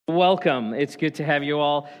Welcome. It's good to have you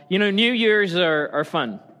all. You know, New Year's are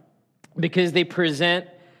fun because they present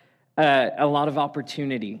a lot of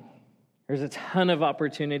opportunity. There's a ton of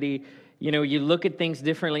opportunity. You know, you look at things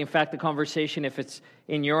differently. In fact, the conversation, if it's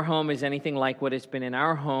in your home, is anything like what it's been in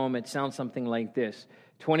our home, it sounds something like this.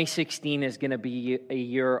 2016 is going to be a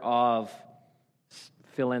year of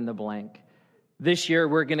fill in the blank. This year,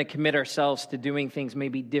 we're going to commit ourselves to doing things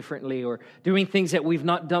maybe differently, or doing things that we've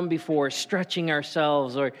not done before, stretching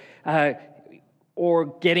ourselves, or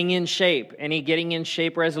getting in shape. Any getting in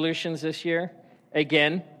shape resolutions this year?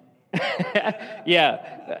 Again?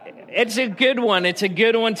 Yeah, it's a good one. It's a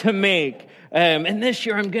good one to make. And this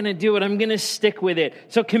year, I'm going to do it. I'm going to stick with it.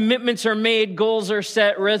 So commitments are made, goals are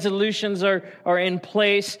set, resolutions are in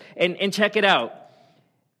place. And check it out.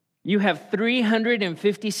 You have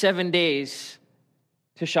 357 days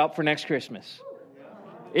to shop for next Christmas.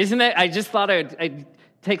 Isn't it? I just thought I'd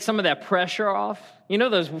take some of that pressure off. You know,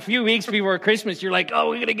 those few weeks before Christmas, you're like, oh,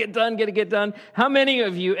 we're going to get done. How many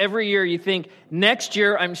of you, every year, you think, next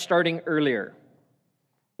year I'm starting earlier?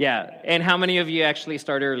 Yeah, and how many of you actually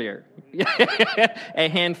start earlier? A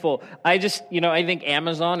handful. I think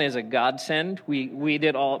Amazon is a godsend. We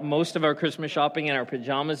did most of our Christmas shopping in our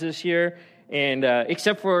pajamas this year, and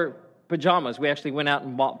except for pajamas. We actually went out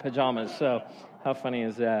and bought pajamas, so how funny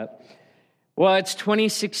is that? Well, it's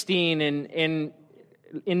 2016, and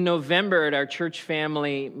in November at our church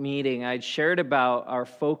family meeting, I'd shared about our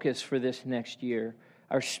focus for this next year,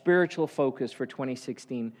 our spiritual focus for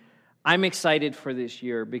 2016. I'm excited for this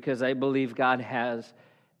year because I believe God has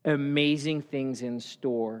amazing things in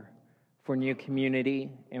store for New Community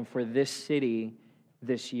and for this city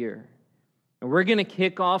this year. And we're going to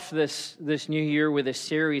kick off this new year with a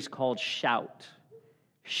series called Shout.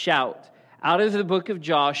 Shout. Out of the book of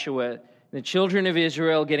Joshua, the children of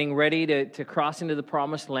Israel getting ready to cross into the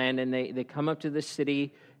promised land, and they come up to this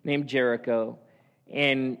city named Jericho.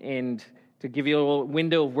 And to give you a little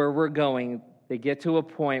window of where we're going, they get to a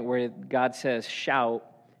point where God says, shout,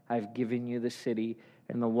 I've given you the city,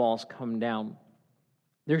 and the walls come down.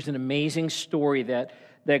 There's an amazing story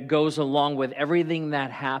that goes along with everything that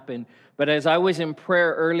happened. But as I was in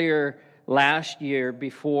prayer earlier last year,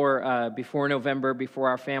 before November, before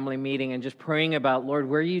our family meeting, and just praying about, Lord,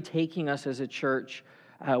 where are you taking us as a church?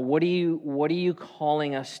 What are you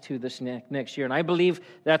calling us to this next year? And I believe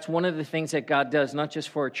that's one of the things that God does, not just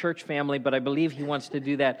for a church family, but I believe He wants to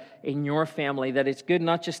do that in your family, that it's good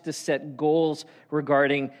not just to set goals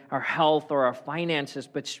regarding our health or our finances,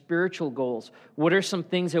 but spiritual goals. What are some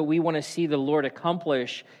things that we want to see the Lord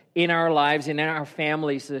accomplish in our lives and in our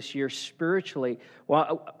families this year spiritually?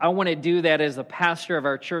 Well, I want to do that as the pastor of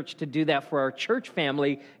our church, to do that for our church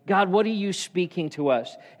family. God, what are you speaking to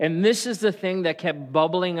us? And this is the thing that kept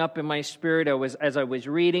bubbling up in my spirit as I was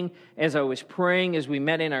reading, as I was praying, as we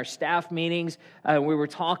met in our staff meetings, we were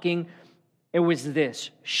talking. It was this: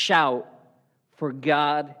 shout, for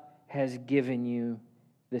God has given you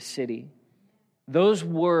the city. Those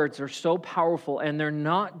words are so powerful, and they're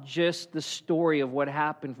not just the story of what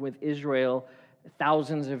happened with Israel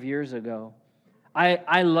thousands of years ago.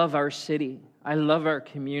 I love our city. I love our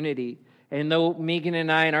community. And though Megan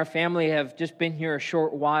and I and our family have just been here a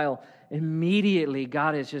short while, immediately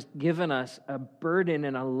God has just given us a burden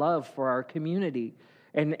and a love for our community.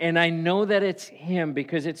 And I know that it's Him,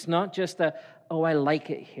 because it's not just I like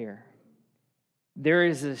it here. There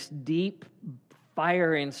is this deep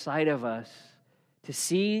fire inside of us to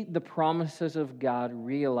see the promises of God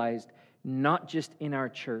realized, not just in our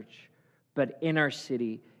church, but in our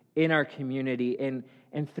city, in our community,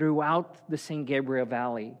 and throughout the St. Gabriel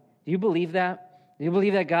Valley. Do you believe that? Do you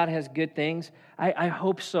believe that God has good things? I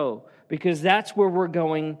hope so, because that's where we're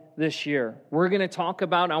going this year. We're going to talk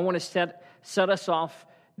about, I want to set us off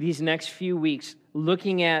these next few weeks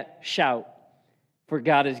looking at Shout, for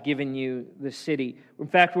God has given you the city. In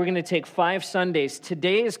fact, we're going to take 5 Sundays.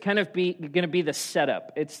 Today is kind of going to be the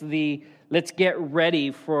setup. It's let's get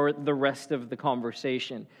ready for the rest of the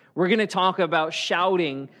conversation. We're going to talk about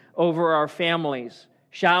shouting over our families,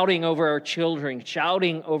 shouting over our children,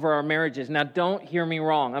 shouting over our marriages. Now, don't hear me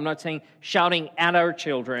wrong. I'm not saying shouting at our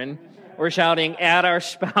children or shouting at our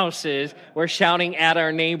spouses or shouting at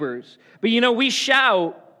our neighbors. But we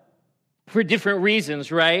shout for different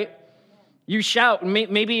reasons, right? You shout,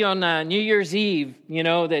 maybe on New Year's Eve,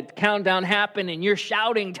 that countdown happened, and you're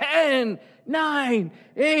shouting 10, 9,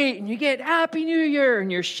 8, and you get Happy New Year,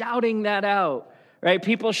 and you're shouting that out, right?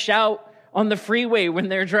 People shout on the freeway when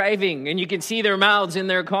they're driving, and you can see their mouths in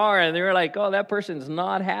their car, and they're like, oh, that person's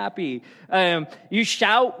not happy. You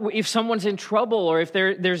shout if someone's in trouble or if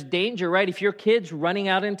there's danger, right? If your kid's running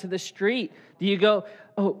out into the street, do you go,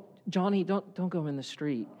 oh, Johnny, don't go in the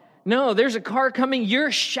street. No, there's a car coming.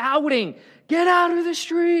 You're shouting, get out of the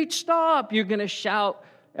street, stop. You're going to shout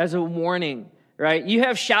as a warning, right? You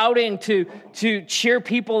have shouting to cheer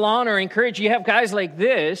people on or encourage. You have guys like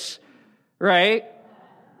this, right?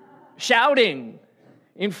 Shouting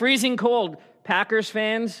in freezing cold. Packers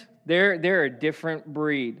fans, they're a different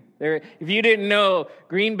breed. If you didn't know,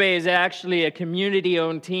 Green Bay is actually a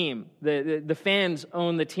community-owned team. The fans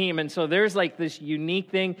own the team, and so there's like this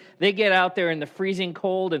unique thing. They get out there in the freezing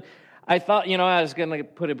cold, and I thought, I was going to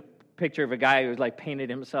put a picture of a guy who was like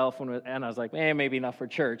painted himself, and I was like, maybe not for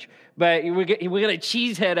church. But we got a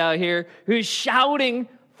cheesehead out here who's shouting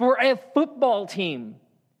for a football team.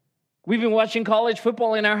 We've been watching college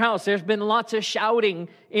football in our house. There's been lots of shouting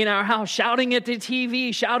in our house, shouting at the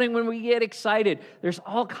TV, shouting when we get excited. There's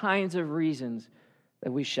all kinds of reasons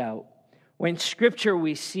that we shout. When Scripture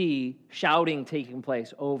we see shouting taking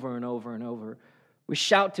place over and over and over. We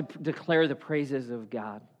shout to declare the praises of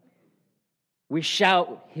God. We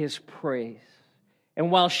shout His praise. And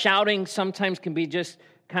while shouting sometimes can be just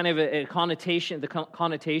kind of a connotation, the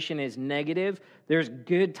connotation is negative, there's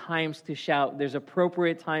good times to shout. There's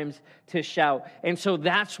appropriate times to shout. And so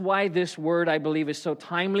that's why this word, I believe, is so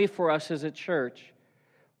timely for us as a church.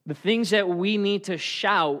 The things that we need to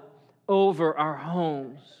shout over our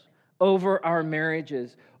homes, over our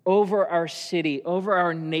marriages, over our city, over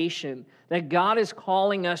our nation, that God is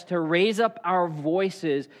calling us to raise up our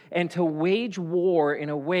voices and to wage war in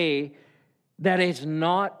a way that is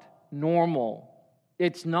not normal.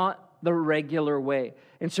 It's not the regular way.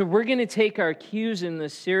 And so we're going to take our cues in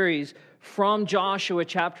this series from Joshua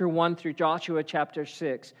chapter 1 through Joshua chapter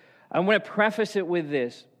 6. I want to preface it with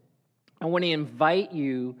this. I want to invite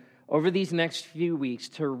you over these next few weeks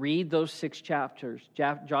to read those 6 chapters,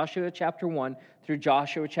 Joshua chapter 1 through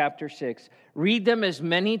Joshua chapter 6. Read them as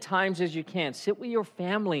many times as you can. Sit with your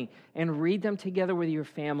family and read them together with your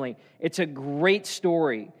family. It's a great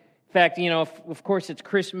story. In fact, of course, it's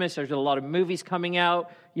Christmas. There's a lot of movies coming out.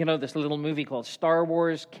 This little movie called Star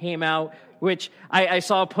Wars came out, which I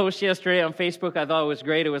saw a post yesterday on Facebook. I thought it was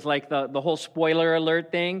great. It was like the whole spoiler alert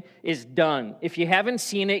thing is done. If you haven't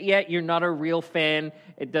seen it yet, you're not a real fan.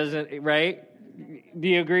 It doesn't, right? Do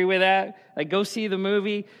you agree with that? Like, go see the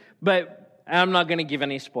movie. But I'm not going to give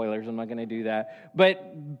any spoilers. I'm not going to do that.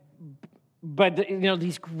 But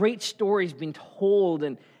these great stories being told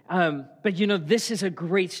and but this is a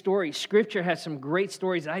great story. Scripture has some great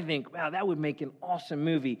stories. I think, wow, that would make an awesome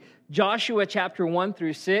movie. Joshua chapter 1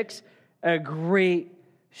 through 6, a great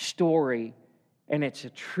story. And it's a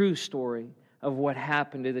true story of what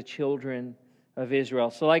happened to the children of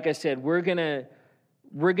Israel. So like I said, we're going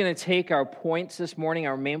to take our points this morning,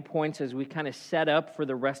 our main points, as we kind of set up for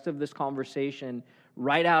the rest of this conversation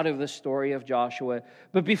right out of the story of Joshua.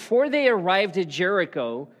 But before they arrived at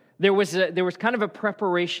Jericho, there was kind of a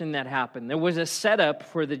preparation that happened. There was a setup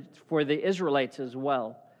for the Israelites as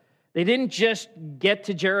well. They didn't just get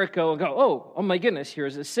to Jericho and go, oh my goodness,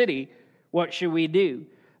 here's a city. What should we do?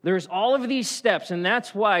 There's all of these steps, and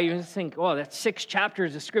that's why you think, oh, that's 6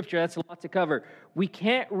 chapters of Scripture. That's a lot to cover. We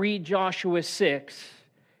can't read Joshua 6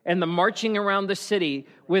 and the marching around the city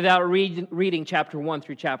without reading chapter 1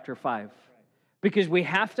 through chapter 5. Because we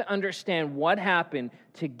have to understand what happened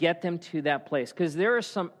to get them to that place. Because there are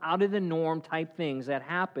some out-of-the-norm type things that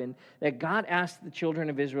happened that God asked the children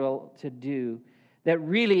of Israel to do that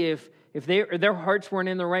really, if their hearts weren't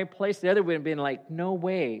in the right place, the other would have been like, no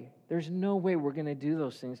way. There's no way we're going to do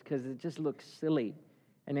those things because it just looks silly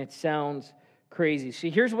and it sounds crazy. So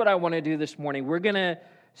here's what I want to do this morning. We're going to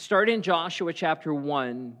start in Joshua chapter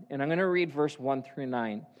 1, and I'm going to read verse 1 through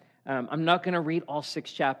 9. I'm not going to read all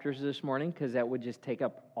 6 chapters this morning because that would just take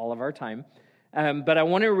up all of our time. But I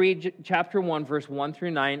want to read chapter 1, verse 1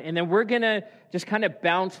 through 9, and then we're going to just kind of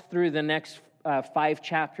bounce through the next 5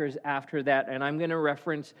 chapters after that, and I'm going to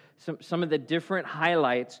reference some of the different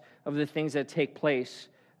highlights of the things that take place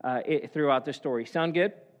throughout the story. Sound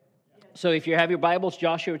good? So if you have your Bibles,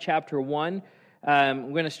 Joshua chapter 1,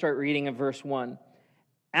 I'm going to start reading at verse 1.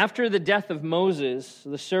 After the death of Moses,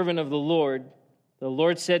 the servant of the Lord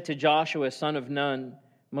said to Joshua, son of Nun,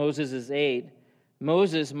 Moses' aide,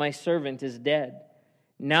 Moses, my servant, is dead.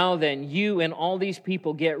 Now then, you and all these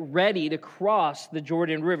people get ready to cross the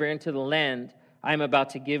Jordan River into the land I am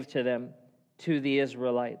about to give to them, to the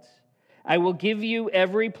Israelites. I will give you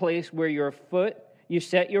every place where you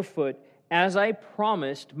set your foot, as I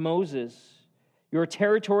promised Moses. Your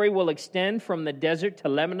territory will extend from the desert to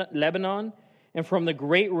Lebanon, and from the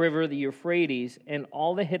great river, the Euphrates, and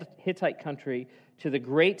all the Hittite country to the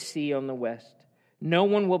great sea on the west. No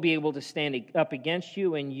one will be able to stand up against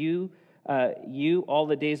you, and you all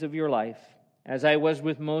the days of your life. As I was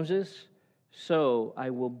with Moses, so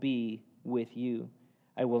I will be with you.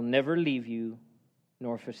 I will never leave you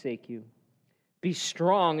nor forsake you. Be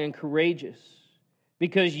strong and courageous,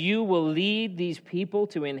 because you will lead these people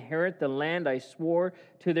to inherit the land I swore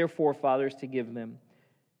to their forefathers to give them.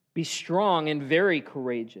 Be strong and very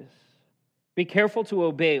courageous. Be careful to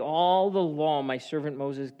obey all the law my servant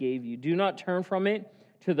Moses gave you. Do not turn from it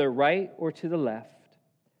to the right or to the left,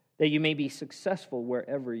 that you may be successful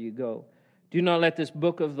wherever you go. Do not let this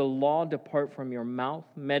book of the law depart from your mouth.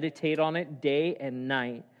 Meditate on it day and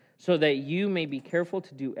night, so that you may be careful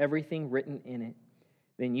to do everything written in it.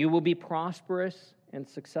 Then you will be prosperous and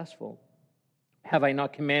successful. Have I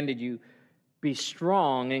not commanded you? Be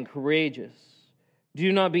strong and courageous.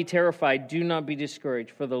 Do not be terrified. Do not be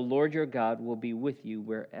discouraged, for the Lord your God will be with you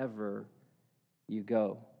wherever you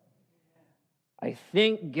go. I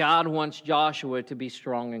think God wants Joshua to be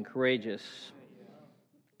strong and courageous.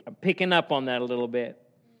 I'm picking up on that a little bit.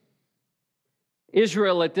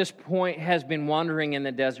 Israel at this point has been wandering in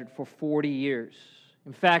the desert for 40 years.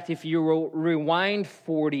 In fact, if you rewind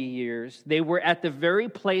 40 years, they were at the very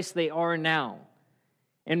place they are now.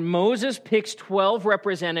 And Moses picks 12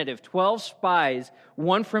 representatives, 12 spies,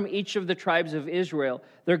 one from each of the tribes of Israel.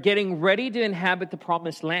 They're getting ready to inhabit the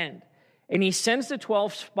promised land. And he sends the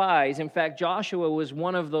 12 spies. In fact, Joshua was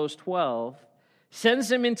one of those 12. Sends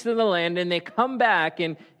them into the land, and they come back.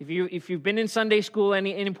 And if you've been in Sunday school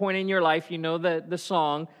any point in your life, you know the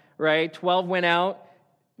song, right? 12 went out,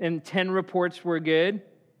 and 10 reports were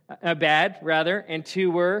bad, and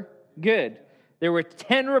 2 were good. There were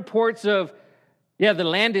 10 reports of, yeah, the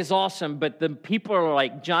land is awesome, but the people are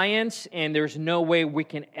like giants, and there's no way we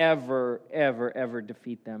can ever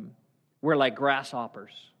defeat them. We're like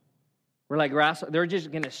grasshoppers. They're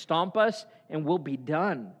just going to stomp us, and we'll be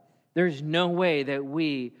done. There's no way that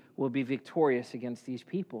we will be victorious against these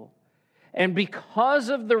people. And because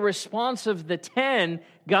of the response of the 10,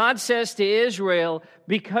 God says to Israel,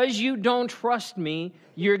 because you don't trust me,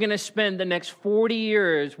 you're going to spend the next 40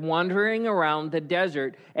 years wandering around the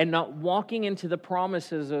desert and not walking into the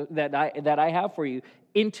promises that I have for you,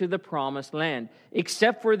 into the promised land.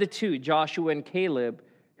 Except for the 2, Joshua and Caleb,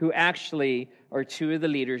 who actually are 2 of the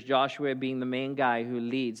leaders, Joshua being the main guy who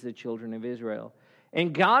leads the children of Israel.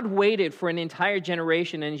 And God waited for an entire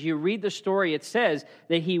generation. And as you read the story, it says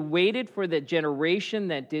that he waited for the generation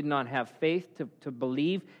that did not have faith to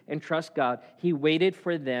believe and trust God. He waited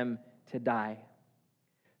for them to die,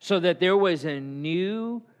 so that there was a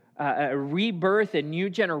new a rebirth, a new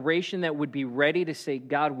generation that would be ready to say,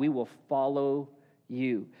 God, we will follow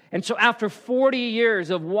you. And so after 40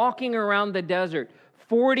 years of walking around the desert,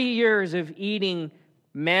 40 years of eating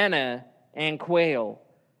manna and quail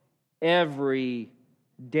every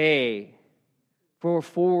day for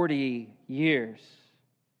 40 years,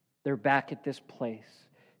 they're back at this place,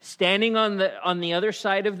 standing on the other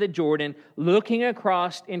side of the Jordan, looking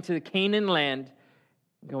across into the Canaan land,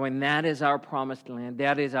 going, that is our promised land,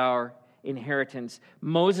 that is our inheritance.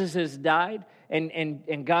 Moses has died,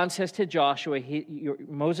 and God says to Joshua,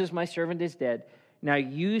 Moses, my servant, is dead. Now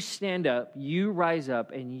you stand up, you rise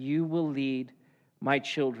up, and you will lead my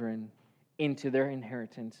children into their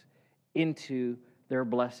inheritance, into their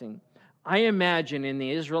blessing. I imagine in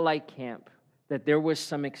the Israelite camp that there was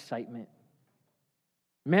some excitement.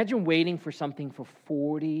 Imagine waiting for something for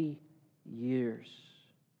 40 years.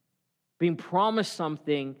 Being promised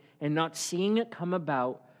something and not seeing it come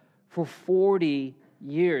about for 40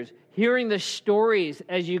 years. Hearing the stories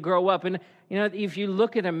as you grow up. And if you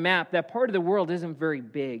look at a map, that part of the world isn't very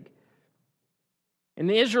big. In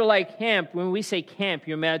the Israelite camp, when we say camp,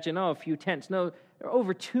 you imagine, a few tents. No, there are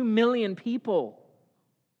over 2 million people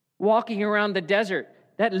walking around the desert.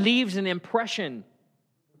 That leaves an impression.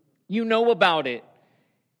 You know about it.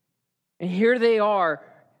 And here they are,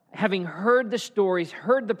 having heard the stories,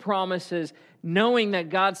 heard the promises, knowing that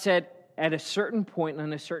God said at a certain point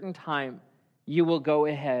and a certain time, you will go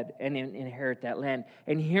ahead and inherit that land.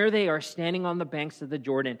 And here they are standing on the banks of the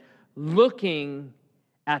Jordan, looking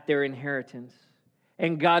at their inheritance.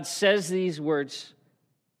 And God says these words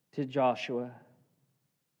to Joshua.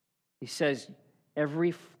 He says,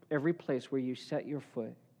 every place where you set your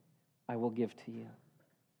foot, I will give to you.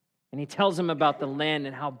 And he tells them about the land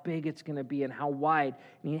and how big it's going to be and how wide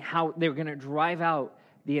and how they're going to drive out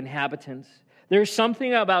the inhabitants. There's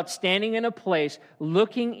something about standing in a place,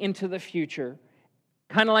 looking into the future,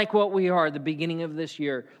 kind of like what we are at the beginning of this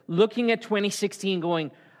year, looking at 2016 going,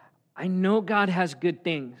 I know God has good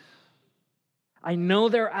things. I know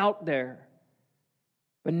they're out there.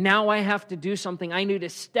 But now I have to do something. I need to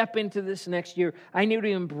step into this next year. I need to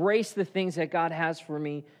embrace the things that God has for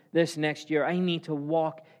me this next year. I need to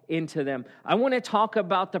walk into them. I want to talk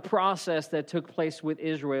about the process that took place with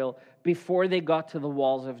Israel before they got to the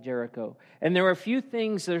walls of Jericho. And there are a few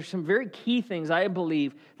things, there's some very key things, I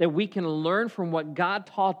believe, that we can learn from what God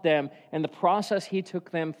taught them and the process He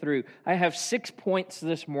took them through. I have 6 points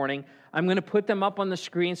this morning. I'm going to put them up on the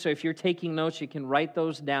screen, so if you're taking notes, you can write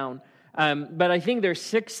those down. But I think there's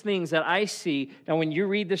 6 things that I see. Now, when you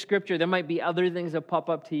read the scripture, there might be other things that pop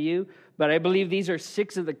up to you, but I believe these are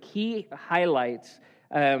 6 of the key highlights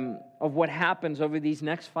of what happens over these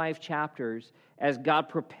next 5 chapters as God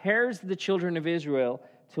prepares the children of Israel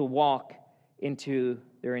to walk into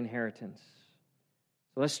their inheritance.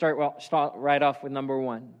 So let's start right off with number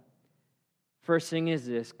 1. First thing is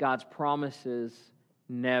this: God's promises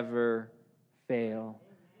never fail.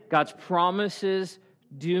 God's promises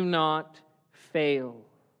do not fail.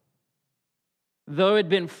 Though it had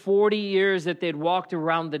been 40 years that they'd walked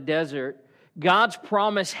around the desert, God's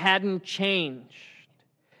promise hadn't changed.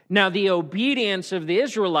 Now, the obedience of the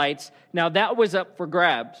Israelites, now that was up for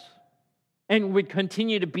grabs and would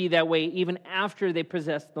continue to be that way even after they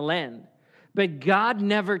possessed the land. But God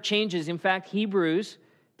never changes. In fact, Hebrews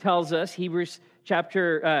tells us, Hebrews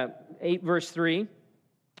chapter 8, verse 3,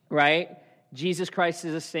 right? Jesus Christ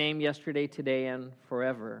is the same yesterday, today, and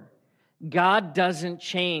forever. God doesn't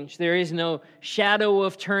change. There is no shadow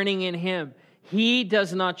of turning in Him. He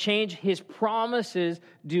does not change. His promises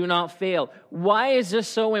do not fail. Why is this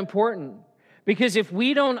so important? Because if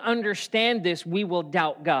we don't understand this, we will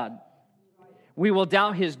doubt God. We will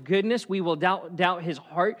doubt His goodness. We will doubt His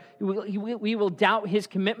heart. We will doubt His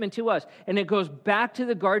commitment to us. And it goes back to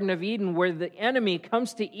the Garden of Eden where the enemy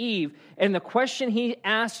comes to Eve, and the question he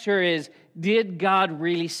asks her is, did God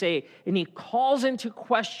really say? And he calls into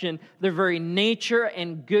question the very nature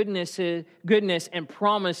and goodness and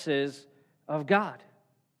promises of God.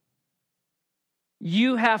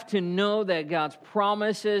 You have to know that God's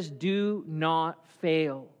promises do not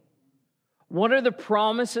fail. What are the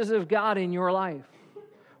promises of God in your life?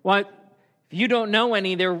 Well, if you don't know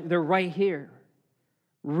any, they're right here.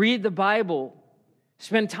 Read the Bible.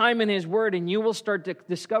 Spend time in His Word, and you will start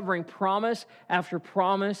discovering promise after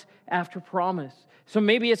promise after promise. So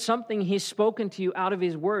maybe it's something He's spoken to you out of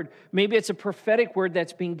His Word. Maybe it's a prophetic word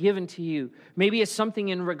that's been given to you. Maybe it's something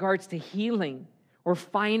in regards to healing or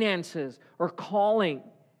finances or calling.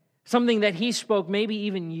 Something that He spoke maybe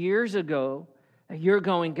even years ago. You're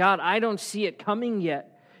going, God, I don't see it coming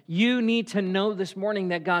yet. You need to know this morning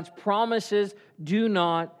that God's promises do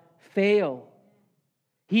not fail.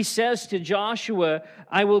 He says to Joshua,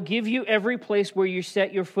 I will give you every place where you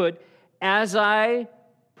set your foot, as I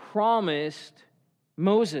promised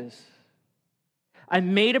Moses. I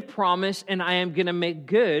made a promise, and I am going to make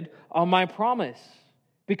good on my promise.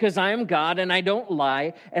 Because I am God and I don't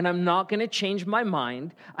lie, and I'm not going to change my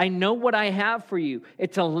mind. I know what I have for you.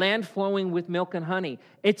 It's a land flowing with milk and honey.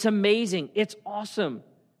 It's amazing. It's awesome.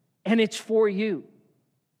 And it's for you.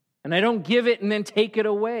 And I don't give it and then take it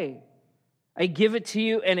away. I give it to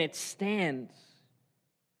you and it stands.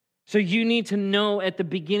 So you need to know at the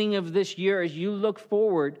beginning of this year, as you look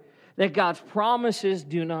forward, that God's promises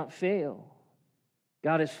do not fail.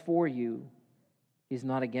 God is for you. He's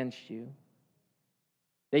not against you.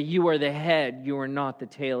 That you are the head, you are not the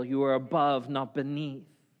tail. You are above, not beneath.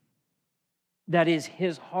 That is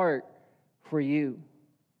His heart for you.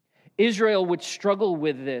 Israel would struggle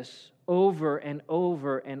with this over and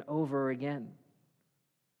over and over again.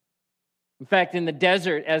 In fact, in the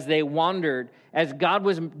desert, as they wandered, as God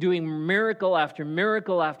was doing miracle after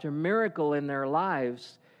miracle after miracle in their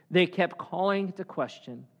lives, they kept calling into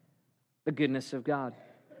question the goodness of God.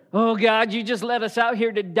 Oh, God, you just let us out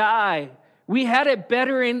here to die. We had it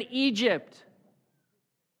better in Egypt.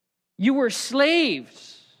 You were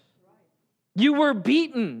slaves. You were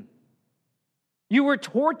beaten. You were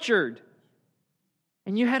tortured.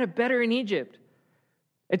 And you had it better in Egypt.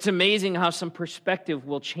 It's amazing how some perspective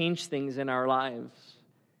will change things in our lives.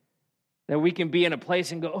 That we can be in a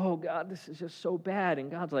place and go, oh, God, this is just so bad.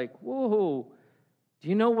 And God's like, whoa, do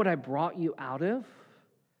you know what I brought you out of?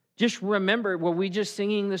 Just remember what we just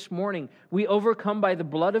singing this morning. We overcome by the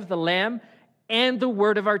blood of the Lamb and the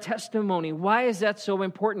word of our testimony. Why is that so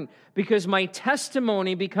important? Because my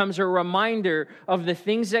testimony becomes a reminder of the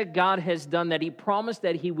things that God has done, that He promised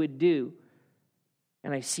that He would do.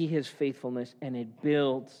 And I see His faithfulness, and it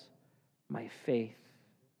builds my faith.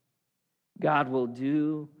 God will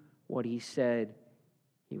do what He said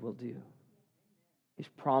He will do. His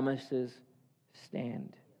promises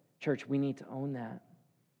stand. Church, we need to own that.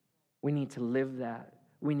 We need to live that.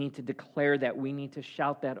 We need to declare that. We need to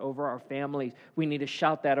shout that over our families. We need to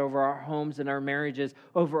shout that over our homes and our marriages,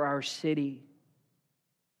 over our city.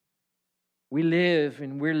 We live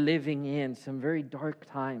and we're living in some very dark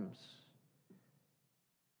times.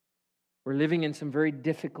 We're living in some very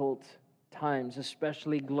difficult times,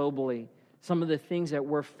 especially globally. Some of the things that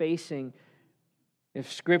we're facing,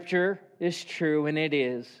 if Scripture is true, and it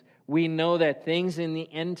is, we know that things in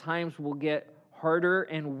the end times will get harder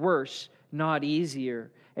and worse, not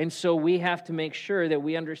easier. And so we have to make sure that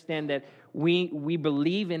we understand that we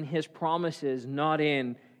believe in His promises, not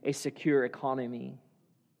in a secure economy,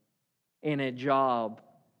 in a job,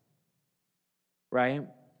 right?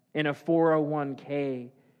 In a 401k,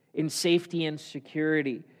 in safety and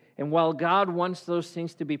security. And while God wants those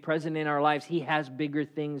things to be present in our lives, He has bigger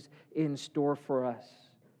things in store for us.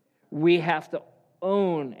 We have to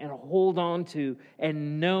own and hold on to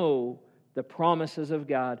and know the promises of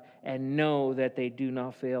God and know that they do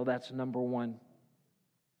not fail. That's number one.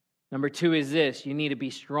 Number two is this: you need to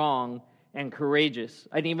be strong and courageous.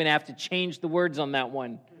 I didn't even have to change the words on that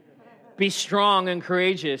one. Be strong and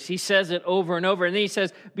courageous. He says it over and over. And then he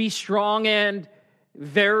says, be strong and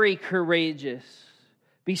very courageous.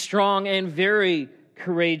 Be strong and very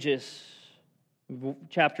courageous.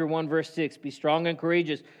 Chapter 1, verse 6. Be strong and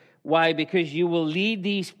courageous. Why? Because you will lead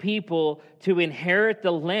these people to inherit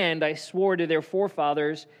the land I swore to their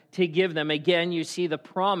forefathers to give them. Again, you see the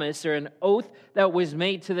promise or an oath that was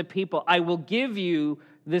made to the people. I will give you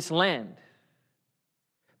this land.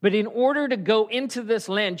 But in order to go into this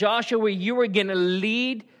land, Joshua, you are going to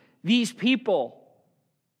lead these people,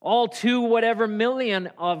 all 2 whatever million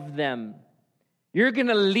of them. You're going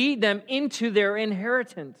to lead them into their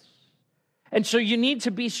inheritance. And so you need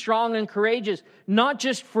to be strong and courageous, not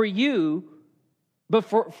just for you, but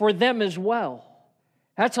for them as well.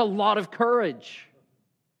 That's a lot of courage.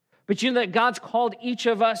 But you know that God's called each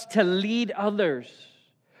of us to lead others,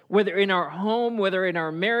 whether in our home, whether in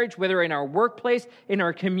our marriage, whether in our workplace, in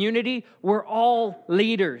our community. We're all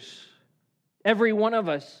leaders. Every one of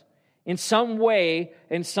us, in some way,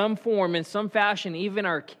 in some form, in some fashion, even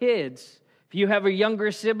our kids. If you have a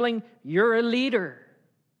younger sibling, you're a leader.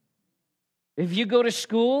 If you go to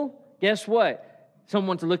school, guess what?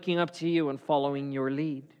 Someone's looking up to you and following your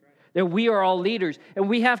lead. That we are all leaders. And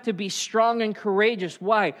we have to be strong and courageous.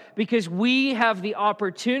 Why? Because we have the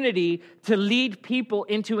opportunity to lead people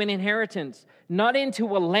into an inheritance. Not into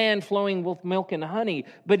a land flowing with milk and honey,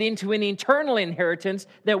 but into an eternal inheritance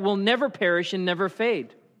that will never perish and never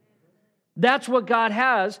fade. That's what God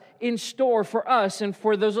has in store for us and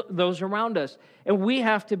for those around us. And we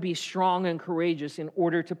have to be strong and courageous in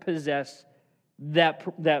order to possess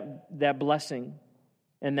that blessing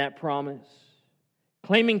and that promise.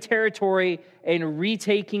 Claiming territory and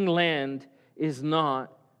retaking land is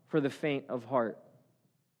not for the faint of heart.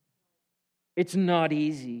 It's not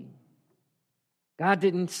easy. God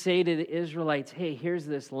didn't say to the Israelites, hey, here's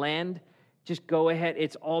this land. Just go ahead.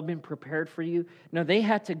 It's all been prepared for you. No, they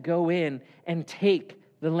had to go in and take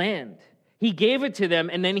the land. He gave it to them,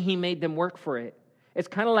 and then He made them work for it. It's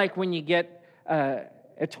kind of like when you get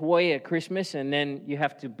a toy at Christmas, and then you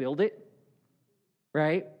have to build it,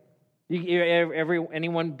 right?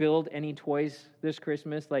 Anyone build any toys this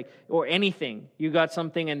Christmas? Or anything. You got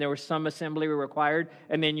something, and there was some assembly required,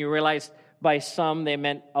 and then you realized by some they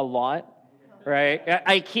meant a lot. Right?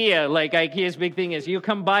 IKEA's big thing is you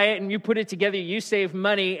come buy it and you put it together, you save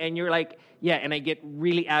money, and you're like, yeah, and I get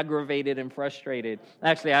really aggravated and frustrated.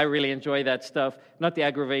 Actually, I really enjoy that stuff. Not the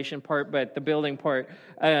aggravation part, but the building part.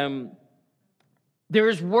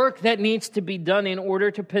 There's work that needs to be done in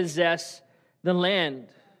order to possess the land.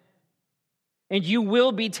 And you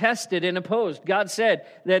will be tested and opposed. God said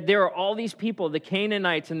that there are all these people, the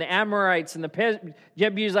Canaanites and the Amorites and the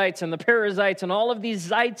Jebusites and the Perizzites and all of these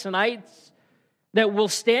Zites and Ites that will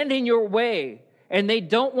stand in your way, and they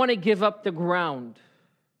don't want to give up the ground.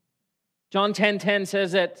 John 10:10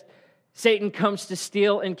 says that Satan comes to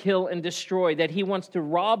steal and kill and destroy, that he wants to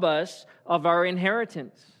rob us of our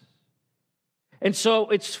inheritance. And so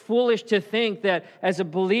it's foolish to think that as a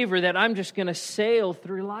believer that I'm just going to sail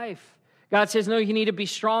through life. God says, no, you need to be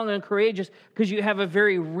strong and courageous because you have a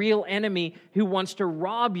very real enemy who wants to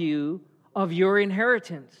rob you of your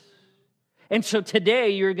inheritance. And so today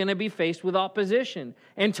you're going to be faced with opposition.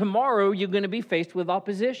 And tomorrow you're going to be faced with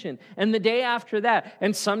opposition. And the day after that.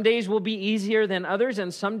 And some days will be easier than others.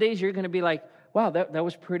 And some days you're going to be like, wow, that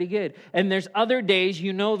was pretty good. And there's other days,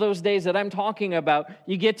 you know those days that I'm talking about.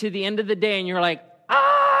 You get to the end of the day and you're like,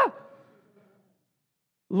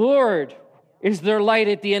 Lord, is there light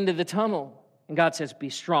at the end of the tunnel? And God says, be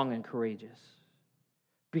strong and courageous.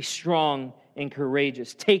 Be strong and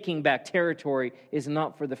courageous. Taking back territory is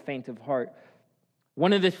not for the faint of heart.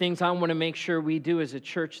 One of the things I want to make sure we do as a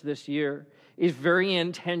church this year is very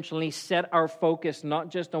intentionally set our focus not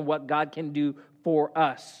just on what God can do for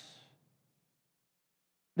us.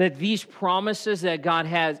 That these promises that God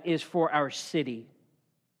has is for our city.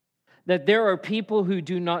 That there are people who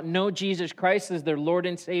do not know Jesus Christ as their Lord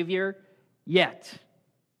and Savior yet.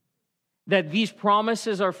 That these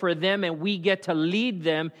promises are for them and we get to lead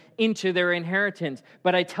them into their inheritance.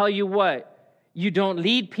 But I tell you what, you don't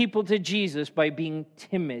lead people to Jesus by being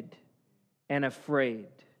timid and afraid.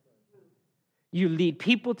 You lead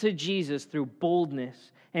people to Jesus through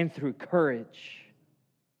boldness and through courage.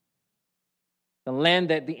 The land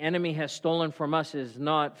that the enemy has stolen from us is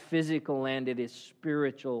not physical land, it is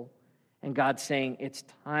spiritual. And God's saying it's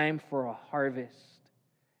time for a harvest.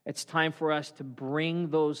 It's time for us to bring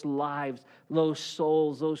those lives, those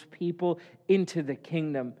souls, those people into the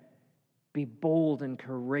kingdom. Be bold and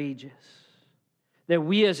courageous. That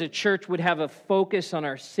we as a church would have a focus on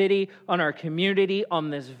our city, on our community, on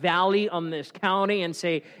this valley, on this county, and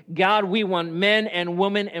say, God, we want men and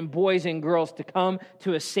women and boys and girls to come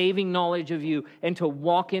to a saving knowledge of you and to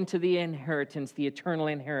walk into the inheritance, the eternal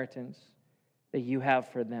inheritance that you have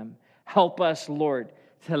for them. Help us, Lord,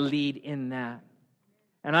 to lead in that.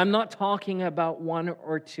 And I'm not talking about one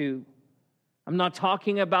or two. I'm not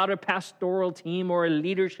talking about a pastoral team or a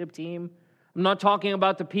leadership team. I'm not talking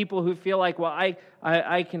about the people who feel like, well,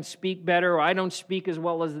 I can speak better or I don't speak as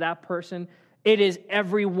well as that person. It is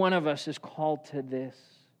every one of us is called to this.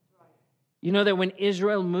 You know that when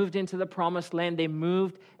Israel moved into the promised land, they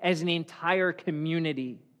moved as an entire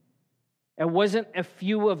community. It wasn't a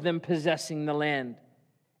few of them possessing the land.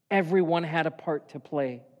 Everyone had a part to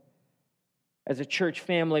play. As a church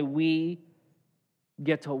family, we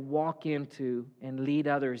get to walk into and lead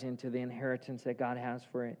others into the inheritance that God has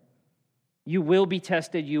for it. You will be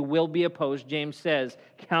tested. You will be opposed. James says,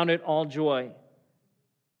 count it all joy.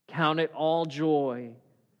 Count it all joy.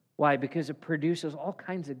 Why? Because it produces all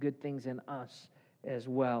kinds of good things in us as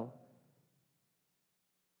well.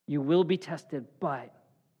 You will be tested, but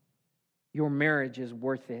your marriage is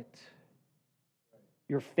worth it.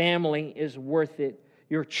 Your family is worth it.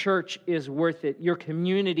 Your church is worth it. Your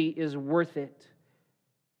community is worth it.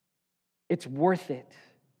 It's worth it.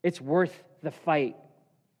 It's worth the fight.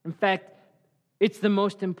 In fact, it's the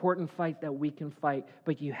most important fight that we can fight,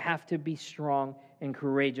 but you have to be strong and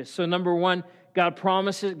courageous. So number one, God's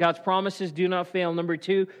promises do not fail. Number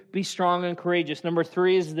two, be strong and courageous. Number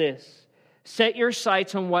three is this: set your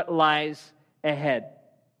sights on what lies ahead.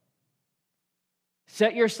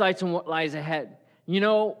 Set your sights on what lies ahead. You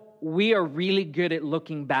know, we are really good at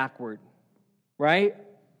looking backward, right?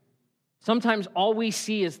 Sometimes all we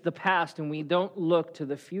see is the past and we don't look to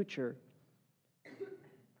the future.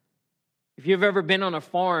 If you've ever been on a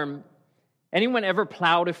farm, anyone ever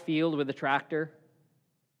plowed a field with a tractor?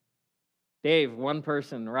 Dave, one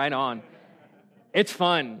person, right on. It's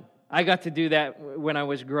fun. I got to do that when I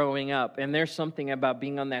was growing up, and there's something about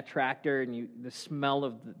being on that tractor and the smell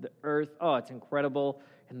of the earth. Oh, it's incredible,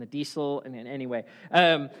 and the diesel, and anyway.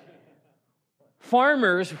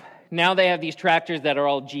 Farmers, now they have these tractors that are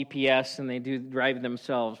all GPS, and they do drive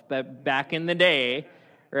themselves. But back in the day,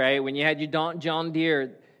 right, when you had your John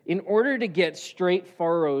Deere, in order to get straight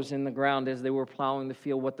furrows in the ground as they were plowing the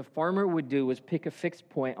field, what the farmer would do was pick a fixed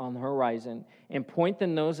point on the horizon and point the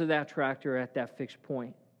nose of that tractor at that fixed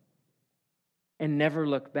point and never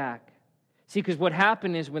look back. See, because what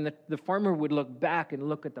happened is when the farmer would look back and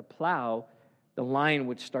look at the plow, the line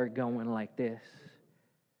would start going like this.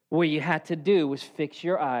 What you had to do was fix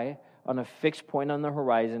your eye on a fixed point on the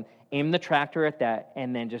horizon, aim the tractor at that,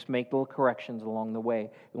 and then just make little corrections along the way.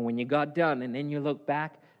 And when you got done and then you look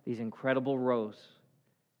back, these incredible rows.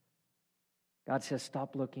 God says,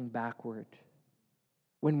 stop looking backward.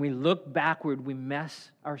 When we look backward, we mess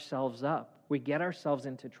ourselves up. We get ourselves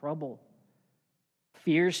into trouble.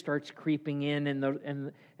 Fear starts creeping in,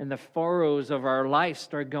 and the furrows of our life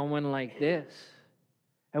start going like this.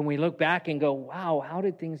 And we look back and go, wow, how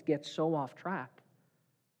did things get so off track?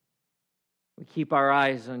 We keep our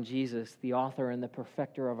eyes on Jesus, the author and the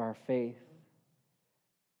perfecter of our faith.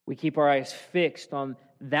 We keep our eyes fixed on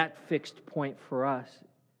that fixed point for us,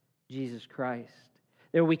 Jesus Christ.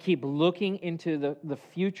 That we keep looking into the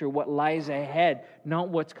future, what lies ahead, not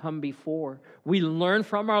what's come before. We learn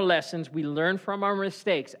from our lessons. We learn from our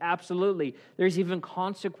mistakes. Absolutely. There's even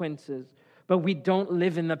consequences. But we don't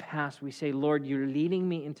live in the past. We say, Lord, you're leading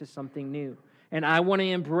me into something new. And I want to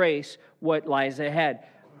embrace what lies ahead.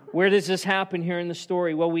 Where does this happen here in the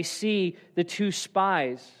story? Well, we see the two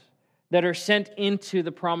spies that are sent into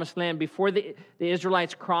the promised land before the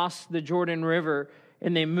Israelites cross the Jordan River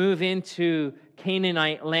and they move into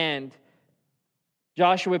Canaanite land.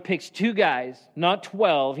 Joshua picks 2 guys, not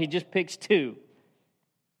 12. He just picks 2.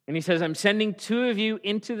 And he says, I'm sending 2 of you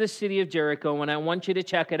into the city of Jericho, and I want you to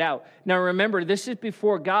check it out. Now remember, this is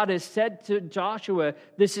before God has said to Joshua,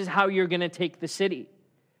 this is how you're going to take the city.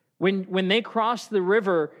 When they cross the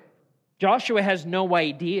river, Joshua has no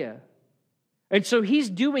idea. And so he's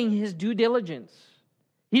doing his due diligence.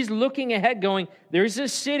 He's looking ahead going, there's a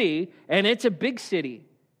city, and it's a big city.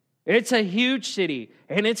 It's a huge city,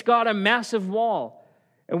 and it's got a massive wall.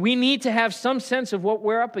 And we need to have some sense of what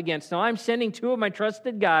we're up against. Now, I'm sending 2 of my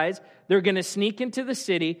trusted guys. They're going to sneak into the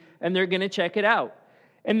city, and they're going to check it out.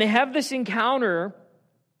 And they have this encounter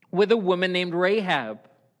with a woman named Rahab,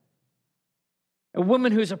 a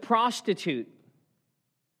woman who's a prostitute,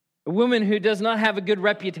 a woman who does not have a good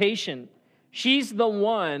reputation. She's the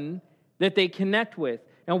one that they connect with.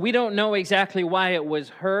 Now, we don't know exactly why it was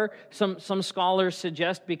her. Some scholars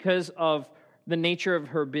suggest because of the nature of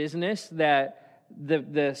her business that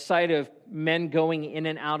the sight of men going in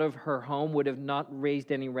and out of her home would have not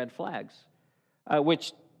raised any red flags,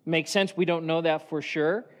 which makes sense. We don't know that for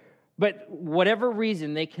sure. But whatever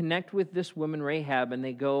reason, they connect with this woman Rahab, and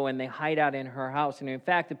they go and they hide out in her house. And in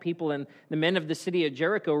fact, the people and the men of the city of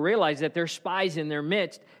Jericho realize that there's spies in their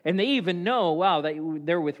midst, and they even know, wow, that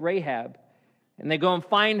they're with Rahab. And they go and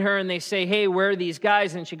find her, and they say, hey, where are these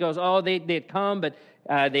guys? And she goes, oh, they'd come, but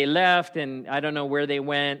they left, and I don't know where they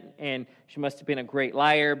went. And she must have been a great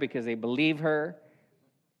liar because they believe her.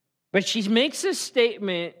 But she makes a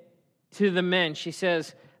statement to the men. She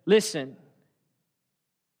says, listen,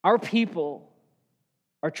 our people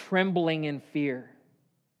are trembling in fear.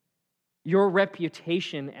 Your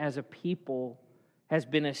reputation as a people has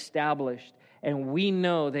been established, and we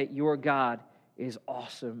know that your God is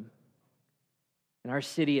awesome. And our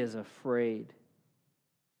city is afraid.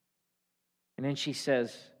 And then she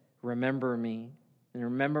says, remember me. And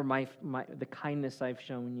remember the kindness I've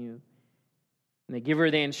shown you. And they give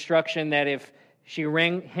her the instruction that if she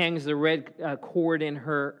hangs the red cord in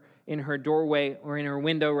her doorway, or in her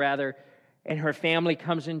window rather, and her family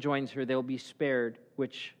comes and joins her, they'll be spared,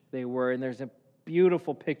 which they were. And there's a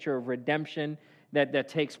beautiful picture of redemption that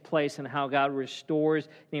takes place and how God restores.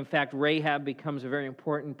 In fact, Rahab becomes a very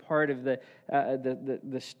important part of the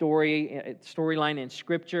storyline in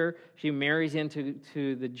Scripture. She marries into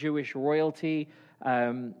the Jewish royalty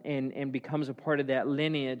and becomes a part of that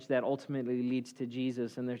lineage that ultimately leads to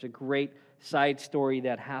Jesus. And there's a great side story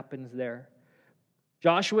that happens there.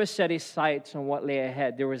 Joshua set his sights on what lay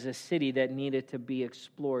ahead. There was a city that needed to be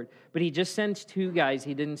explored. But he just sends 2 guys.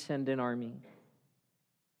 He didn't send an army.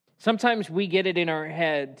 Sometimes we get it in our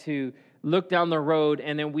head to look down the road,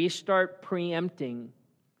 and then we start preempting.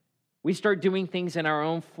 We start doing things in our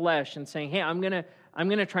own flesh and saying, hey, I'm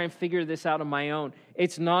gonna try and figure this out on my own.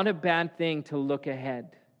 It's not a bad thing to look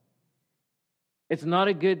ahead. It's not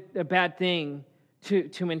a bad thing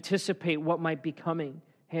to anticipate what might be coming.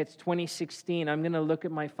 Hey, it's 2016. I'm going to look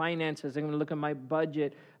at my finances. I'm going to look at my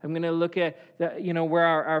budget. I'm going to look at where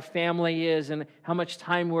our family is and how much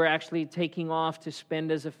time we're actually taking off to spend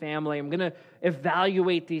as a family. I'm going to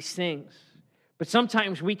evaluate these things. But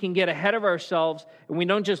sometimes we can get ahead of ourselves, and we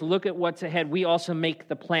don't just look at what's ahead. We also make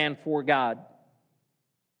the plan for God.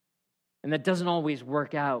 And that doesn't always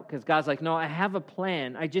work out because God's like, no, I have a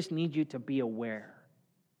plan. I just need you to be aware.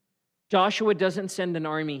 Joshua doesn't send an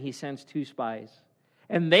army. He sends 2 spies.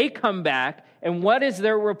 And they come back, and what is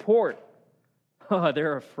their report? Oh,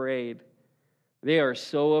 they're afraid. They are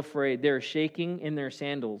so afraid. They're shaking in their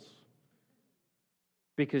sandals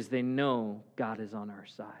because they know God is on our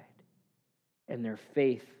side. And their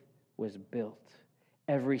faith was built.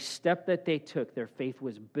 Every step that they took, their faith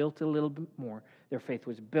was built a little bit more. Their faith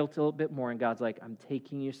was built a little bit more, and God's like, I'm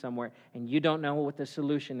taking you somewhere, and you don't know what the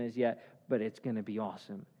solution is yet, but it's going to be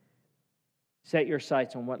awesome. Set your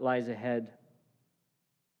sights on what lies ahead.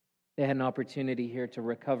 They had an opportunity here to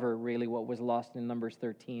recover really what was lost in Numbers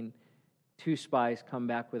 13. 2 spies come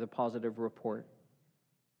back with a positive report.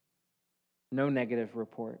 No negative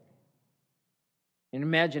report. And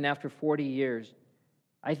imagine after 40 years,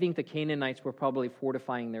 I think the Canaanites were probably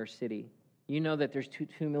fortifying their city. You know that there's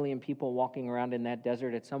 2 million people walking around in that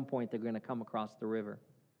desert. At some point, they're going to come across the river.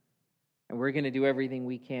 And we're going to do everything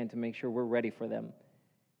we can to make sure we're ready for them.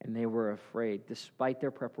 And they were afraid. Despite their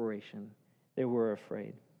preparation, they were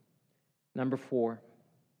afraid. Number 4,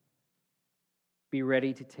 be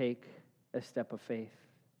ready to take a step of faith.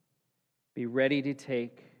 Be ready to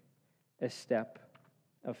take a step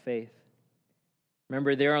of faith.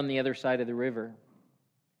 Remember, they're on the other side of the river.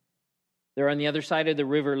 They're on the other side of the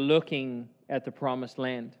river looking at the promised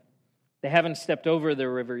land. They haven't stepped over the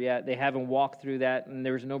river yet. They haven't walked through that, and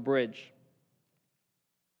there's no bridge.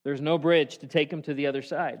 There's no bridge to take them to the other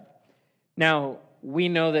side. Now, we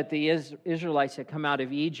know that the Israelites had come out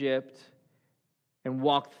of Egypt and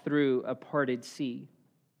walked through a parted sea.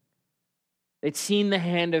 They'd seen the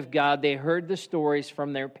hand of God. They heard the stories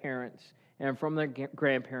from their parents and from their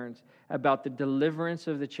grandparents about the deliverance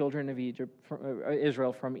of the children of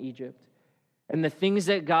Israel from Egypt, and the things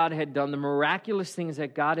that God had done, the miraculous things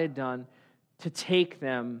that God had done to take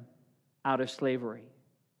them out of slavery.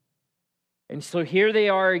 And so here they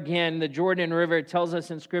are again. The Jordan River, it tells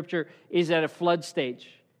us in Scripture, is at a flood stage.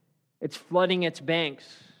 It's flooding its banks.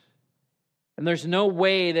 And there's no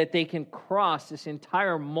way that they can cross this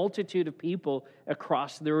entire multitude of people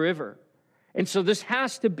across the river. And so this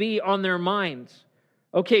has to be on their minds.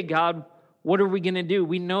 Okay, God, what are we going to do?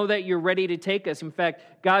 We know that you're ready to take us. In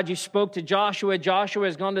fact, God, you spoke to Joshua. Joshua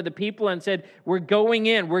has gone to the people and said, we're going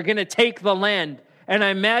in. We're going to take the land. And I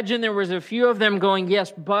imagine there was a few of them going,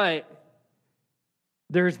 yes, but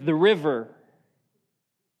there's the river.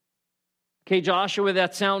 Okay, Joshua,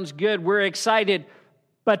 that sounds good. We're excited.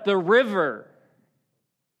 But the river,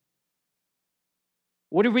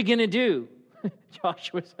 what are we going to do?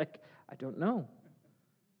 Joshua's like, I don't know.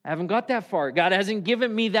 I haven't got that far. God hasn't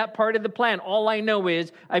given me that part of the plan. All I know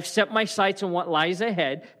is I've set my sights on what lies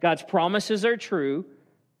ahead. God's promises are true.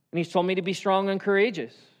 And He's told me to be strong and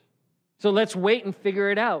courageous. So let's wait and figure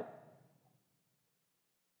it out.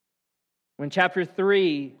 When chapter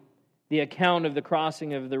 3, the account of the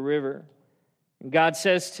crossing of the river, and God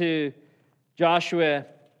says to Joshua,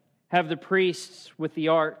 have the priests with the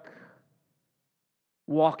ark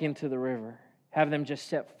walk into the river. Have them just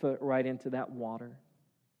set foot right into that water.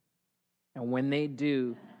 And when they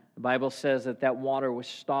do, the Bible says that that water was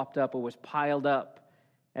stopped up, or was piled up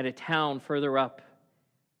at a town further up.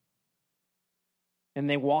 And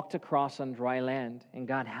they walked across on dry land, and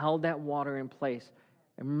God held that water in place.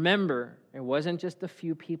 And remember, it wasn't just a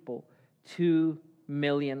few people. 2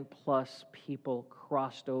 million plus people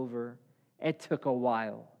crossed over. It took a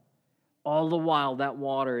while. All the while, that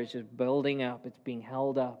water is just building up. It's being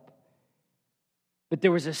held up. But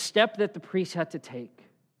there was a step that the priests had to take.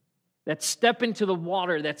 That step into the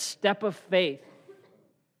water, that step of faith.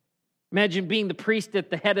 Imagine being the priest at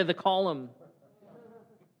the head of the column.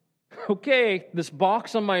 Okay, this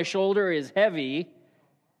box on my shoulder is heavy,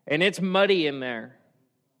 and it's muddy in there.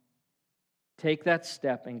 Take that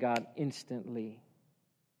step, and God instantly.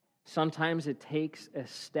 Sometimes it takes a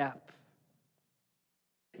step.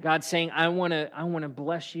 God's saying, I want to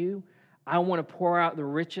bless you. I want to pour out the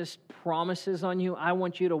richest promises on you. I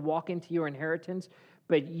want you to walk into your inheritance,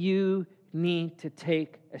 but you need to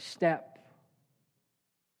take a step.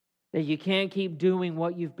 That you can't keep doing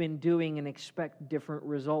what you've been doing and expect different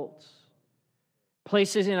results.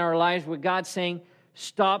 Places in our lives where God's saying,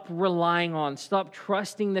 stop relying on, stop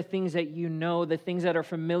trusting the things that you know, the things that are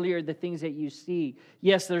familiar, the things that you see.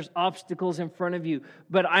 Yes, there's obstacles in front of you,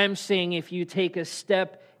 but I'm saying if you take a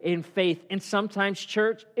step in faith, and sometimes,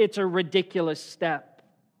 church, it's a ridiculous step.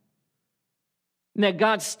 And that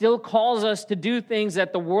God still calls us to do things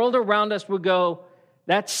that the world around us would go,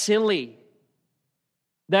 that's silly.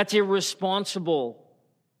 That's irresponsible.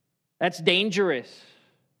 That's dangerous.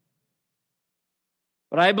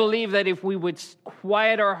 But I believe that if we would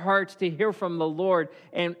quiet our hearts to hear from the Lord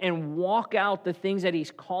and walk out the things that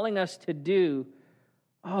He's calling us to do,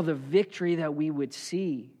 the victory that we would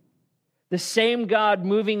see. The same God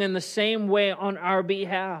moving in the same way on our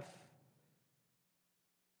behalf.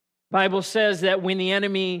 The Bible says that when the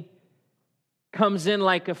enemy comes in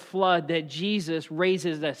like a flood, that Jesus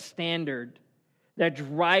raises a standard that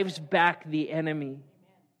drives back the enemy.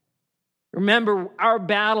 Remember, our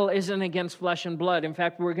battle isn't against flesh and blood. In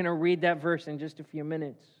fact, we're going to read that verse in just a few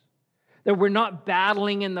minutes. That we're not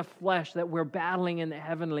battling in the flesh, that we're battling in the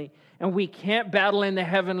heavenly. And we can't battle in the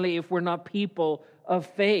heavenly if we're not people of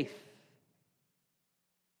faith.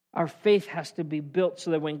 Our faith has to be built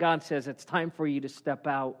so that when God says it's time for you to step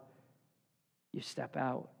out, you step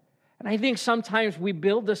out. And I think sometimes we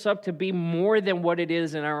build this up to be more than what it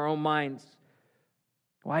is in our own minds.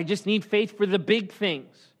 Well, I just need faith for the big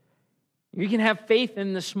things. You can have faith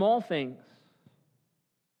in the small things.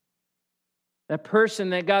 That person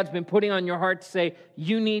that God's been putting on your heart to say,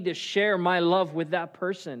 you need to share my love with that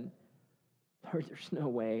person. Lord, there's no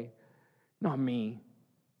way. Not me.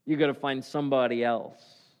 You got to find somebody else.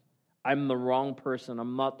 I'm the wrong person.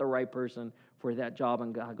 I'm not the right person for that job.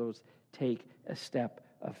 And God goes, take a step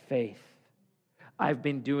of faith. I've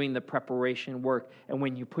been doing the preparation work. And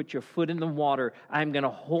when you put your foot in the water, I'm going to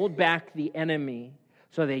hold back the enemy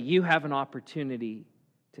so that you have an opportunity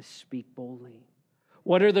to speak boldly.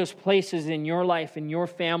 What are those places in your life, in your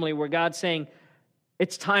family, where God's saying,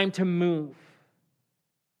 it's time to move.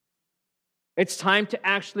 It's time to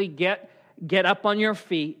actually get up on your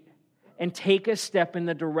feet and take a step in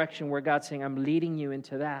the direction where God's saying, I'm leading you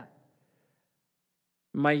into that.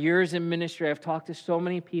 In my years in ministry, I've talked to so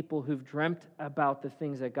many people who've dreamt about the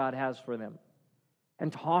things that God has for them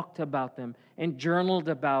and talked about them and journaled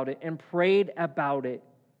about it and prayed about it.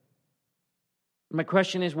 My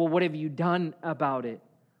question is, well, what have you done about it?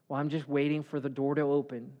 Well, I'm just waiting for the door to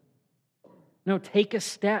open. No, take a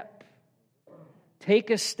step. Take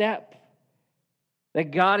a step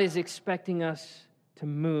that God is expecting us to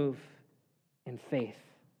move in faith.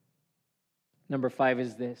 Number 5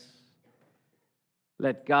 is this.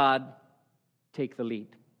 Let God take the lead.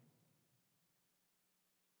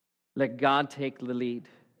 Let God take the lead.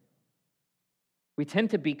 We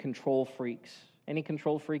tend to be control freaks. Any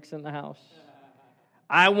control freaks in the house?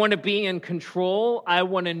 I want to be in control. I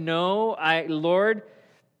want to know. Lord,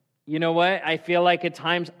 you know what? I feel like at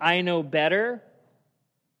times I know better.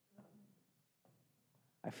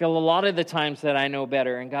 I feel a lot of the times that I know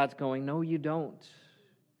better. And God's going, no, you don't.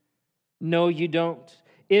 No, you don't.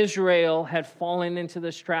 Israel had fallen into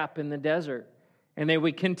this trap in the desert. And they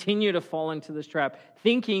would continue to fall into this trap,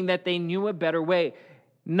 thinking that they knew a better way.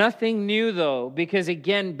 Nothing new, though, because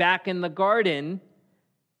again, back in the garden,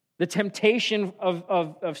 the temptation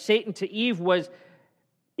of Satan to Eve was,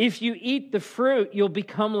 if you eat the fruit, you'll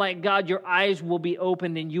become like God. Your eyes will be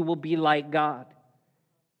opened and you will be like God.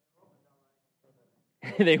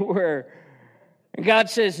 They were. And God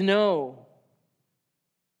says, no.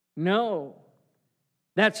 No.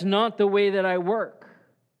 That's not the way that I work.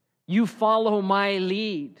 You follow my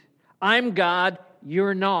lead. I'm God,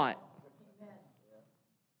 you're not.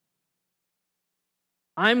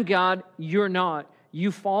 I'm God, you're not.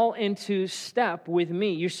 You fall into step with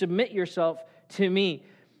me. You submit yourself to me.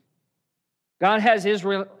 God has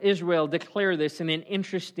Israel declare this in an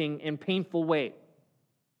interesting and painful way.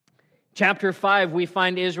 Chapter 5, we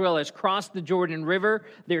find Israel has crossed the Jordan River.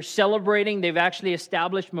 They're celebrating. They've actually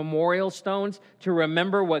established memorial stones to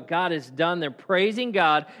remember what God has done. They're praising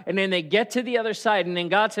God. And then they get to the other side. And then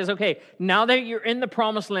God says, okay, now that you're in the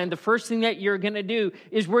promised land, the first thing that you're going to do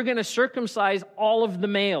is we're going to circumcise all of the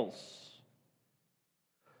males.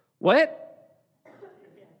 What?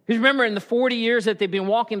 Because remember, in the 40 years that they've been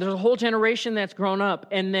walking, there's a whole generation that's grown up.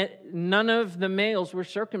 And that none of the males were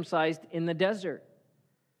circumcised in the desert.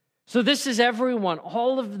 So this is everyone,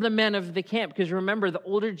 all of the men of the camp, because remember, the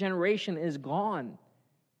older generation is gone.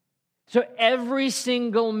 So every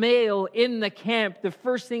single male in the camp, the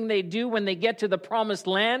first thing they do when they get to the promised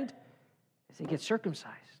land is they get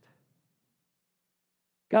circumcised.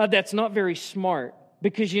 God, that's not very smart,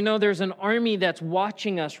 because you know there's an army that's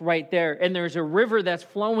watching us right there, and there's a river that's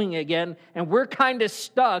flowing again, and we're kind of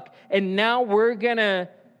stuck, and now we're going to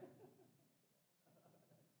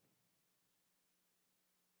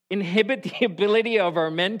inhibit the ability of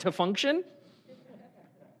our men to function?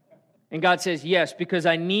 And God says, yes, because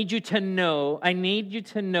I need you to know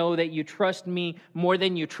that you trust me more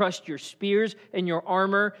than you trust your spears and your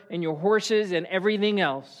armor and your horses and everything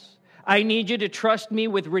else. I need you to trust me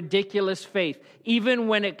with ridiculous faith, even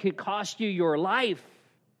when it could cost you your life.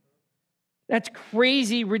 That's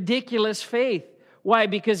crazy, ridiculous faith. Why?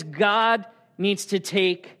 Because God needs to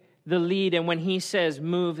take the lead, and when He says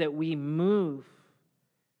move, that we move.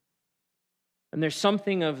 And there's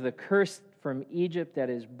something of the curse from Egypt that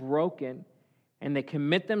is broken, and they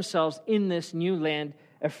commit themselves in this new land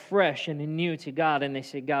afresh and anew to God, and they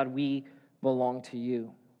say, God, we belong to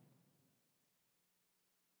you.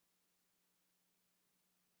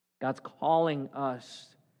 God's calling us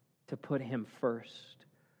to put Him first,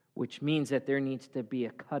 which means that there needs to be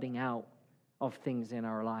a cutting out of things in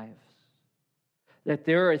our lives. That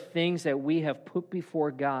there are things that we have put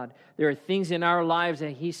before God. There are things in our lives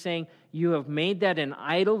that He's saying, you have made that an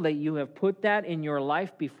idol, that you have put that in your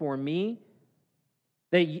life before me.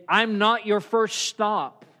 That I'm not your first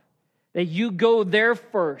stop. That you go there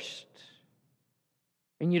first.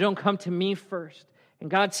 And you don't come to me first.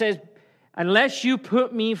 And God says, unless you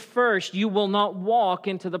put me first, you will not walk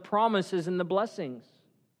into the promises and the blessings.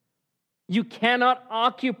 You cannot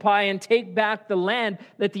occupy and take back the land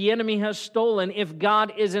that the enemy has stolen if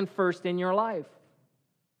God isn't first in your life.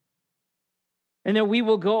 And that we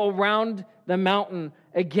will go around the mountain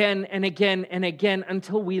again and again and again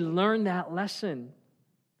until we learn that lesson.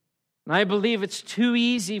 And I believe it's too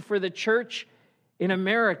easy for the church in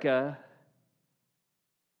America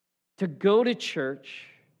to go to church,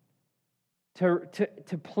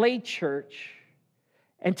 to play church,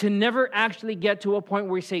 and to never actually get to a point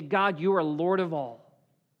where we say, God, you are Lord of all.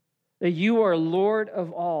 That you are Lord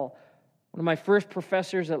of all. One of my first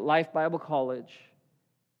professors at Life Bible College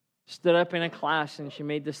stood up in a class and she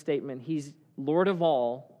made this statement. Lord of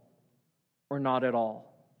all or not at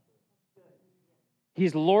all.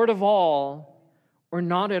 He's Lord of all or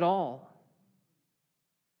not at all.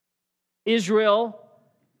 Israel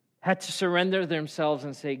had to surrender themselves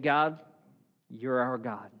and say, God, you're our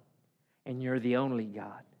God, and you're the only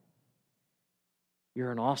God.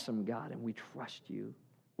 You're an awesome God, and we trust you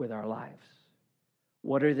with our lives.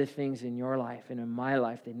 What are the things in your life and in my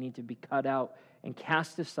life that need to be cut out and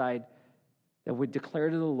cast aside that would declare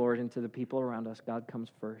to the Lord and to the people around us, God comes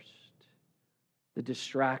first? The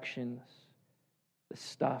distractions, the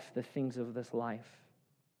stuff, the things of this life.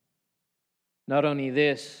 Not only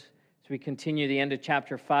this, as we continue the end of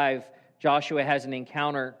chapter 5, Joshua has an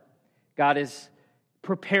encounter. God is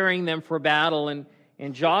preparing them for battle, and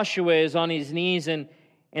Joshua is on his knees, and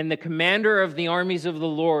the commander of the armies of the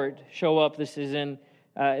Lord show up. This is in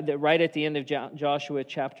right at the end of Joshua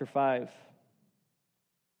chapter 5.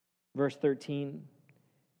 Verse 13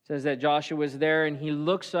 says that Joshua was there, and he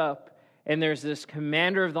looks up, and there's this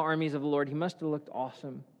commander of the armies of the Lord. He must have looked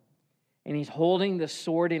awesome. And he's holding the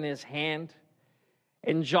sword in his hand.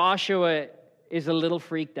 And Joshua is a little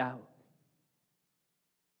freaked out.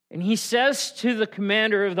 And he says to the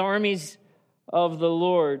commander of the armies of the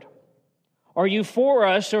Lord, are you for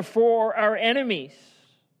us or for our enemies?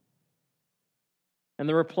 And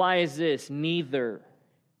the reply is this, neither.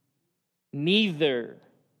 Neither.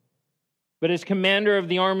 But as commander of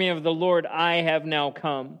the army of the Lord, I have now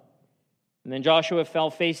come. And then Joshua fell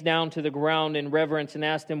face down to the ground in reverence and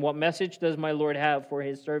asked him, what message does my Lord have for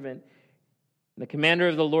his servant? And the commander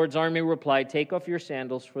of the Lord's army replied, take off your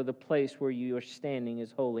sandals, for the place where you are standing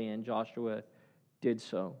is holy. And Joshua did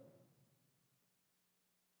so.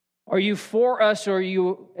 Are you for us or are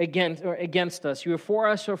you against us? You are for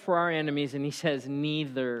us or for our enemies? And he says,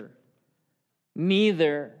 neither.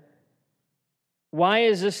 Neither. Why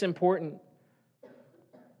is this important?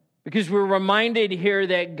 Because we're reminded here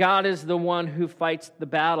that God is the one who fights the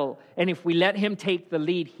battle. And if we let him take the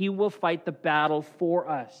lead, he will fight the battle for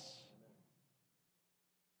us.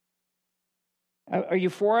 Are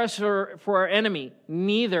you for us or for our enemy?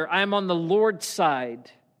 Neither. I'm on the Lord's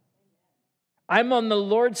side. I'm on the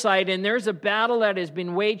Lord's side, and there's a battle that has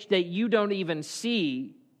been waged that you don't even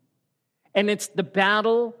see. And it's the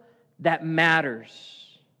battle that matters.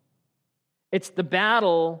 It's the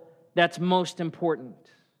battle that's most important.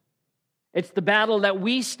 It's the battle that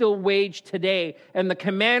we still wage today. And the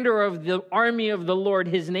commander of the army of the Lord,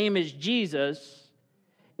 his name is Jesus,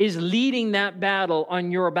 is leading that battle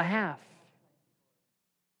on your behalf.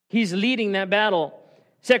 He's leading that battle.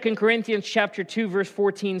 2 Corinthians chapter 2, verse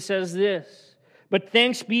 14 says this, but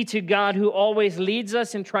thanks be to God who always leads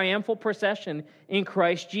us in triumphal procession in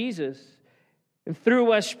Christ Jesus. And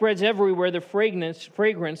through us spreads everywhere the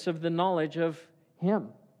fragrance of the knowledge of him.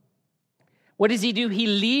 What does he do? He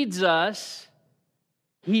leads us.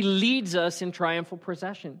 He leads us in triumphal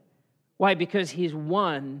procession. Why? Because he's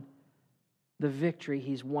won the victory.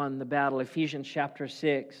 He's won the battle. Ephesians chapter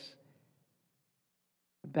 6.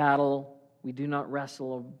 Battle, we do not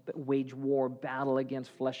wrestle or wage war, battle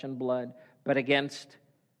against flesh and blood, but against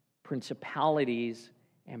principalities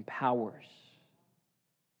and powers.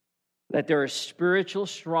 That there are spiritual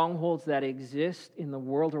strongholds that exist in the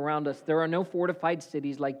world around us. There are no fortified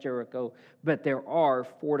cities like Jericho, but there are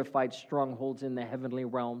fortified strongholds in the heavenly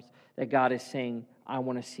realms that God is saying, I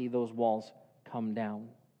want to see those walls come down.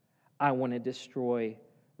 I want to destroy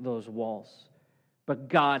those walls. But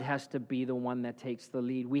God has to be the one that takes the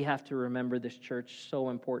lead. We have to remember this, church, so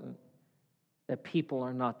important, that people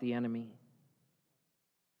are not the enemy.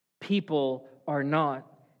 People are not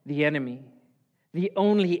the enemy. The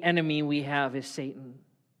only enemy we have is Satan.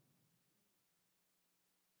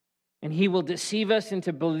 And he will deceive us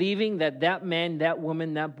into believing that man, that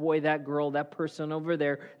woman, that boy, that girl, that person over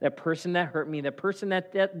there, that person that hurt me, that person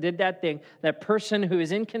that did that thing, that person who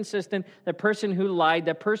is inconsistent, that person who lied,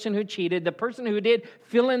 that person who cheated, the person who did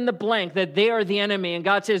fill in the blank, that they are the enemy. And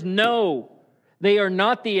God says, no, they are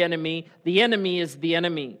not the enemy. The enemy is the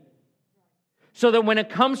enemy. So that when it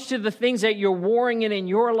comes to the things that you're warring in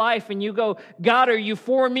your life and you go, God, are you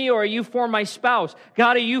for me or are you for my spouse?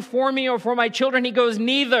 God, are you for me or for my children? He goes,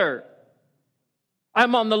 neither.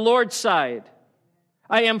 I'm on the Lord's side.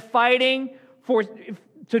 I am fighting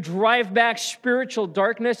to drive back spiritual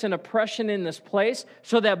darkness and oppression in this place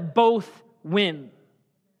so that both win.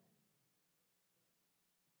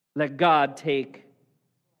 Let God take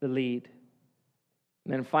the lead.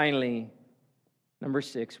 And then finally, number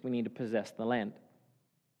 6, we need to possess the land.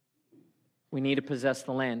 We need to possess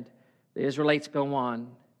the land. The Israelites go on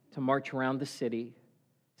to march around the city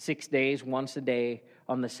 6 days, once a day.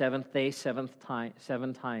 On the seventh day, seven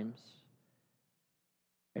times.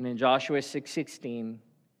 And in Joshua 6:16,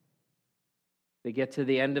 they get to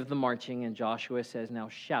the end of the marching, and Joshua says, now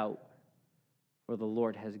shout, for the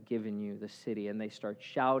Lord has given you the city. And they start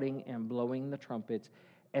shouting and blowing the trumpets,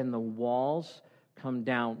 and the walls come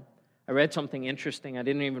down. I read something interesting. I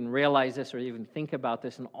didn't even realize this or even think about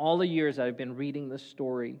this in all the years I've been reading this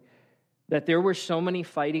story, that there were so many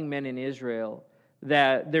fighting men in Israel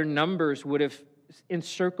that their numbers would have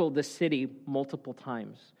encircled the city multiple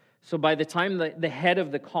times. So by the time the head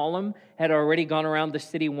of the column had already gone around the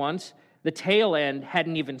city once, the tail end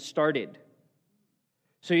hadn't even started.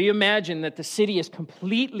 So you imagine that the city is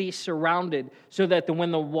completely surrounded so that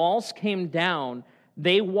when the walls came down,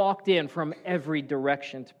 they walked in from every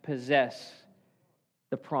direction to possess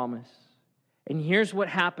the promise. And here's what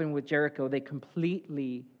happened with Jericho. They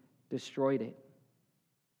completely destroyed it.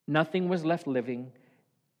 Nothing was left living.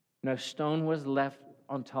 No stone was left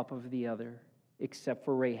on top of the other, except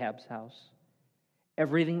for Rahab's house.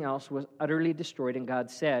 Everything else was utterly destroyed, and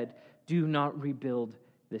God said, do not rebuild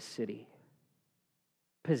this city.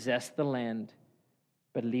 Possess the land,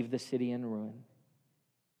 but leave the city in ruin.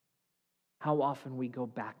 How often we go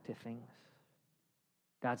back to things.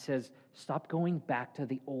 God says, stop going back to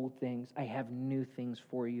the old things. I have new things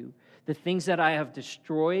for you. The things that I have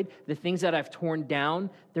destroyed, the things that I've torn down,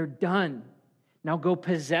 they're done. Now go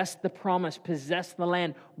possess the promise, possess the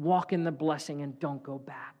land, walk in the blessing, and don't go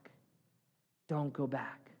back. Don't go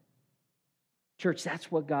back. Church, that's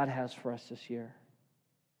what God has for us this year.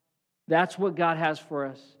 That's what God has for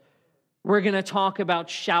us. We're going to talk about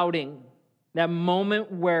shouting, that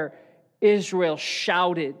moment where Israel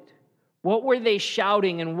shouted. What were they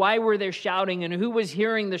shouting, and why were they shouting, and who was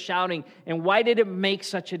hearing the shouting, and why did it make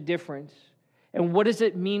such a difference? And what does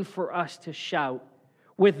it mean for us to shout?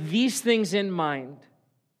 With these things in mind,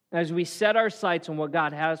 as we set our sights on what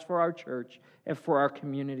God has for our church and for our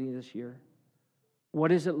community this year, what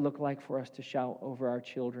does it look like for us to shout over our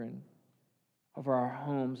children, over our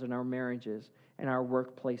homes and our marriages and our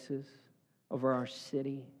workplaces, over our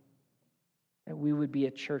city? That we would be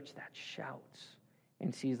a church that shouts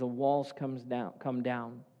and sees the walls come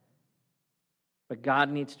down. But God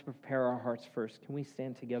needs to prepare our hearts first. Can we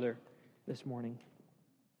stand together this morning?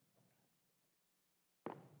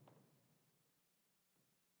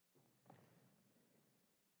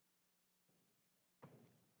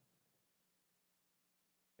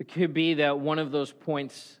 It could be that one of those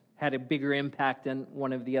points had a bigger impact than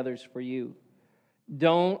one of the others for you.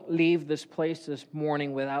 Don't leave this place this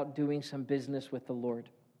morning without doing some business with the Lord.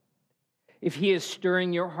 If He is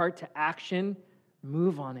stirring your heart to action,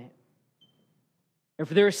 move on it. If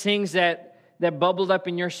there's things that bubbled up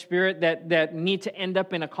in your spirit that need to end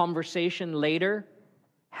up in a conversation later,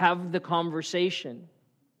 have the conversation.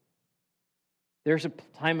 There's a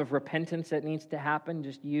time of repentance that needs to happen,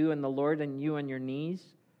 just you and the Lord and you on your knees,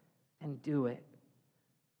 and do it.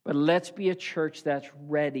 But let's be a church that's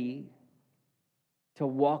ready to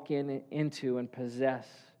walk into and possess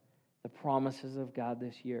the promises of God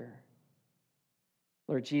this year.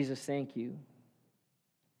 Lord Jesus, thank you.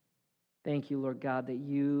 Thank you, Lord God, that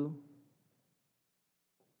you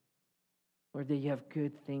have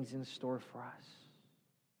good things in store for us.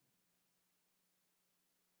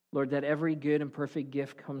 Lord, that every good and perfect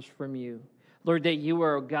gift comes from you. Lord, that you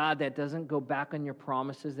are a God that doesn't go back on your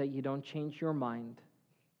promises, that you don't change your mind.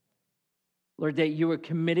 Lord, that you are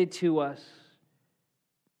committed to us.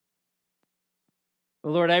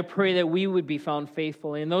 Lord, I pray that we would be found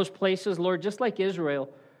faithful in those places, Lord, just like Israel,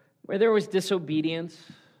 where there was disobedience.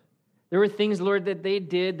 There were things, Lord, that they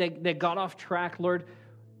did that got off track. Lord,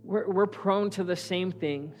 we're prone to the same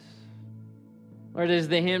things. Lord, as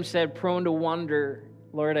the hymn said, prone to wander.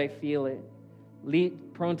 Lord, I feel it.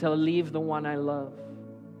 Prone to leave the one I love.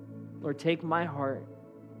 Lord, take my heart.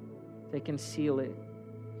 Take and seal it.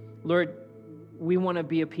 Lord, we want to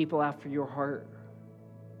be a people after your heart.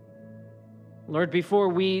 Lord, before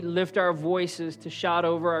we lift our voices to shout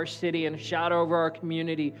over our city and shout over our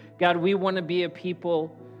community, God, we want to be a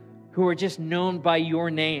people who are just known by your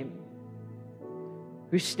name,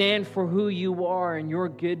 who stand for who you are and your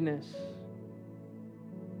goodness.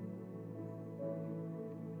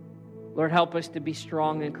 Lord, help us to be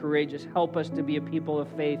strong and courageous. Help us to be a people of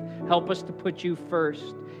faith. Help us to put you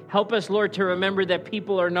first. Help us, Lord, to remember that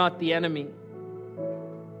people are not the enemy.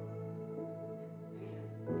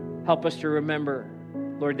 Help us to remember,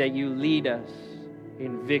 Lord, that you lead us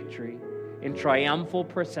in victory, in triumphal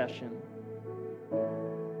procession.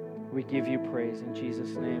 We give you praise in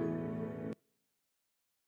Jesus' name.